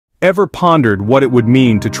Ever pondered what it would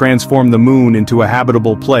mean to transform the moon into a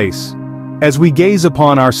habitable place? As we gaze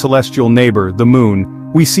upon our celestial neighbor, the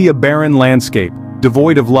moon, we see a barren landscape,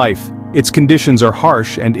 devoid of life. Its conditions are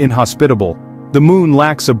harsh and inhospitable. The moon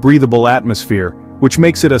lacks a breathable atmosphere, which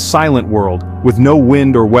makes it a silent world, with no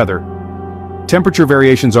wind or weather. Temperature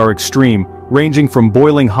variations are extreme, ranging from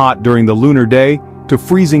boiling hot during the lunar day to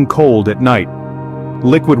freezing cold at night.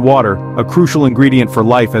 Liquid water, a crucial ingredient for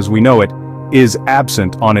life as we know it, is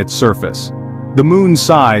absent on its surface. The moon's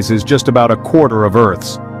size is just about a quarter of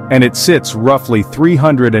Earth's, and it sits roughly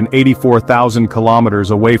 384,000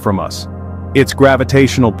 kilometers away from us. Its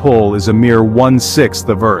gravitational pull is a mere 1/6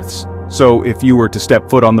 of Earth's, so if you were to step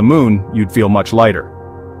foot on the moon, you'd feel much lighter.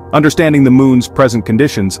 Understanding the moon's present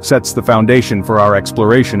conditions sets the foundation for our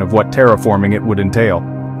exploration of what terraforming it would entail.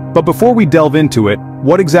 But before we delve into it,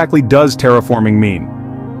 what exactly does terraforming mean?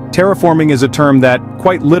 Terraforming is a term that,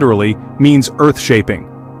 quite literally, means earth-shaping.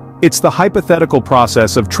 It's the hypothetical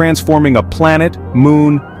process of transforming a planet,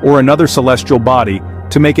 moon, or another celestial body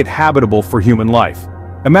to make it habitable for human life.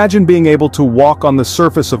 Imagine being able to walk on the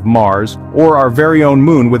surface of Mars or our very own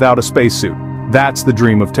moon without a spacesuit. That's the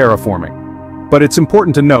dream of terraforming. But it's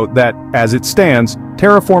important to note that, as it stands,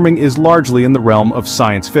 terraforming is largely in the realm of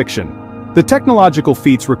science fiction. The technological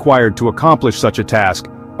feats required to accomplish such a task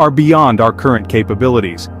are beyond our current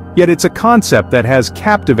capabilities. Yet it's a concept that has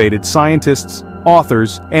captivated scientists,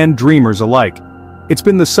 authors, and dreamers alike. It's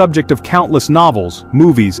been the subject of countless novels,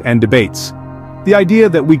 movies, and debates. The idea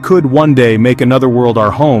that we could one day make another world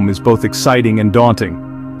our home is both exciting and daunting.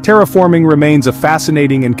 Terraforming remains a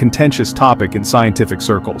fascinating and contentious topic in scientific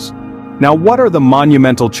circles. Now, what are the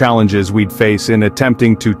monumental challenges we'd face in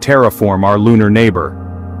attempting to terraform our lunar neighbor?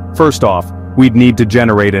 First off, we'd need to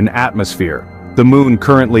generate an atmosphere. The moon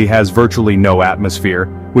currently has virtually no atmosphere,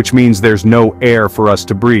 which means there's no air for us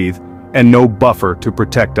to breathe, and no buffer to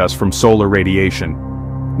protect us from solar radiation.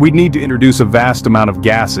 We'd need to introduce a vast amount of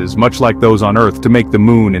gases, much like those on Earth, to make the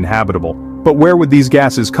moon inhabitable. But where would these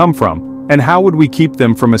gases come from, and how would we keep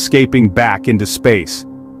them from escaping back into space?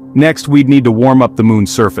 Next, we'd need to warm up the moon's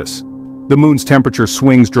surface. The moon's temperature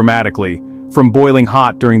swings dramatically, from boiling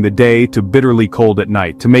hot during the day to bitterly cold at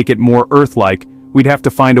night. To make it more Earth-like, we'd have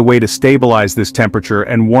to find a way to stabilize this temperature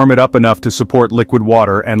and warm it up enough to support liquid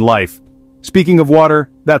water and life. Speaking of water,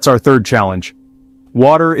 that's our third challenge.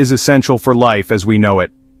 Water is essential for life as we know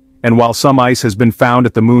it. And while some ice has been found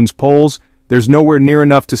at the moon's poles, there's nowhere near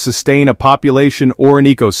enough to sustain a population or an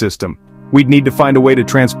ecosystem. We'd need to find a way to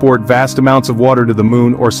transport vast amounts of water to the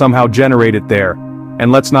moon or somehow generate it there.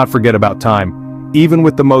 And let's not forget about time. Even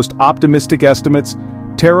with the most optimistic estimates,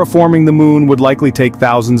 terraforming the moon would likely take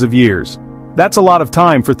thousands of years. That's a lot of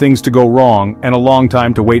time for things to go wrong and a long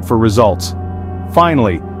time to wait for results.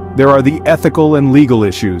 Finally, there are the ethical and legal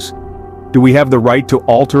issues. Do we have the right to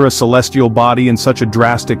alter a celestial body in such a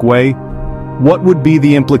drastic way? What would be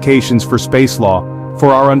the implications for space law, for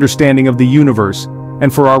our understanding of the universe,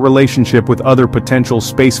 and for our relationship with other potential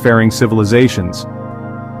spacefaring civilizations?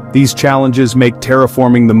 These challenges make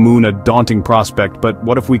terraforming the moon a daunting prospect, but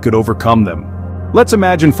what if we could overcome them? Let's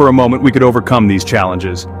imagine for a moment we could overcome these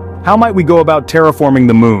challenges. How might we go about terraforming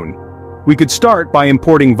the moon? We could start by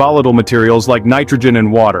importing volatile materials like nitrogen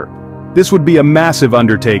and water. This would be a massive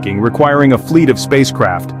undertaking, requiring a fleet of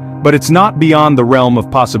spacecraft, but it's not beyond the realm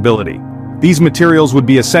of possibility. These materials would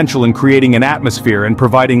be essential in creating an atmosphere and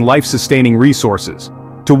providing life-sustaining resources.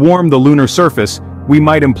 To warm the lunar surface, we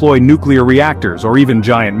might employ nuclear reactors or even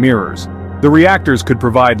giant mirrors. The reactors could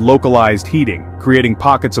provide localized heating, creating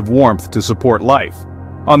pockets of warmth to support life.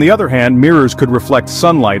 On the other hand, mirrors could reflect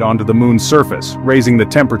sunlight onto the moon's surface, raising the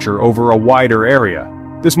temperature over a wider area.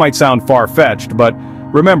 This might sound far-fetched, but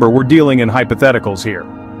remember, we're dealing in hypotheticals here.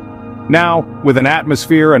 Now, with an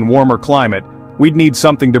atmosphere and warmer climate, we'd need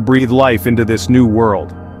something to breathe life into this new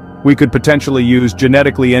world. We could potentially use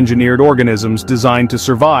genetically engineered organisms designed to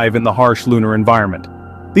survive in the harsh lunar environment.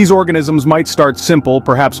 These organisms might start simple,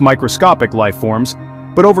 perhaps microscopic life forms,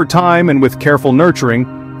 but over time and with careful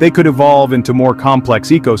nurturing, they could evolve into more complex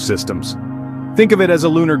ecosystems. Think of it as a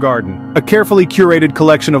lunar garden, a carefully curated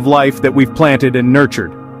collection of life that we've planted and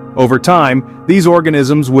nurtured. Over time, these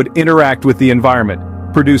organisms would interact with the environment,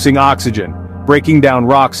 producing oxygen, breaking down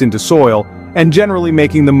rocks into soil, and generally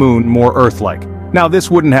making the moon more Earth-like. Now, this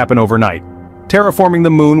wouldn't happen overnight. Terraforming the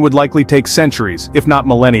moon would likely take centuries, if not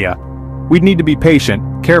millennia. We'd need to be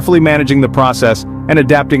patient, carefully managing the process and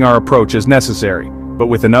adapting our approach as necessary. But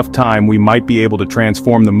with enough time, we might be able to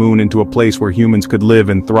transform the moon into a place where humans could live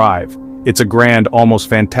and thrive. It's a grand, almost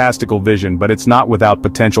fantastical vision, but it's not without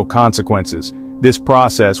potential consequences. This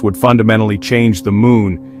process would fundamentally change the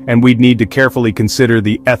moon, and we'd need to carefully consider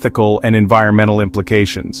the ethical and environmental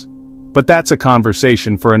implications. But that's a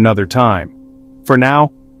conversation for another time. For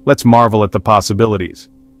now, let's marvel at the possibilities.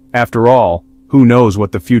 After all, who knows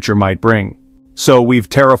what the future might bring? So we've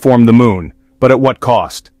terraformed the moon, but at what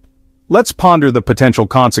cost? Let's ponder the potential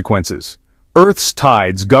consequences. Earth's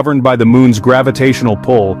tides, governed by the moon's gravitational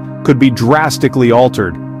pull, could be drastically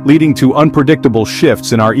altered, leading to unpredictable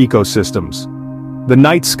shifts in our ecosystems. The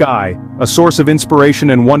night sky, a source of inspiration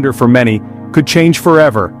and wonder for many, could change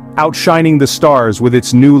forever, outshining the stars with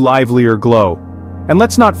its new livelier glow. And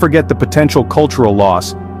let's not forget the potential cultural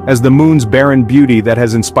loss, as the moon's barren beauty that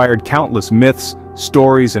has inspired countless myths,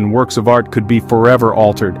 stories, and works of art could be forever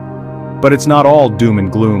altered. But it's not all doom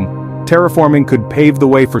and gloom. Terraforming could pave the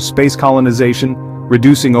way for space colonization,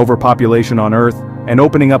 reducing overpopulation on Earth, and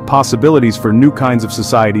opening up possibilities for new kinds of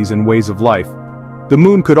societies and ways of life. The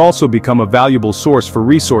moon could also become a valuable source for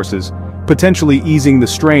resources, potentially easing the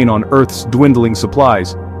strain on Earth's dwindling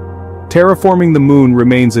supplies. Terraforming the moon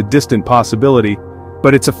remains a distant possibility,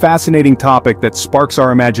 but it's a fascinating topic that sparks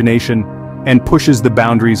our imagination and pushes the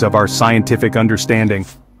boundaries of our scientific understanding.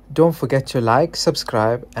 Don't forget to like,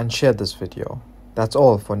 subscribe, and share this video. That's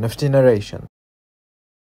all for Nifty Narration.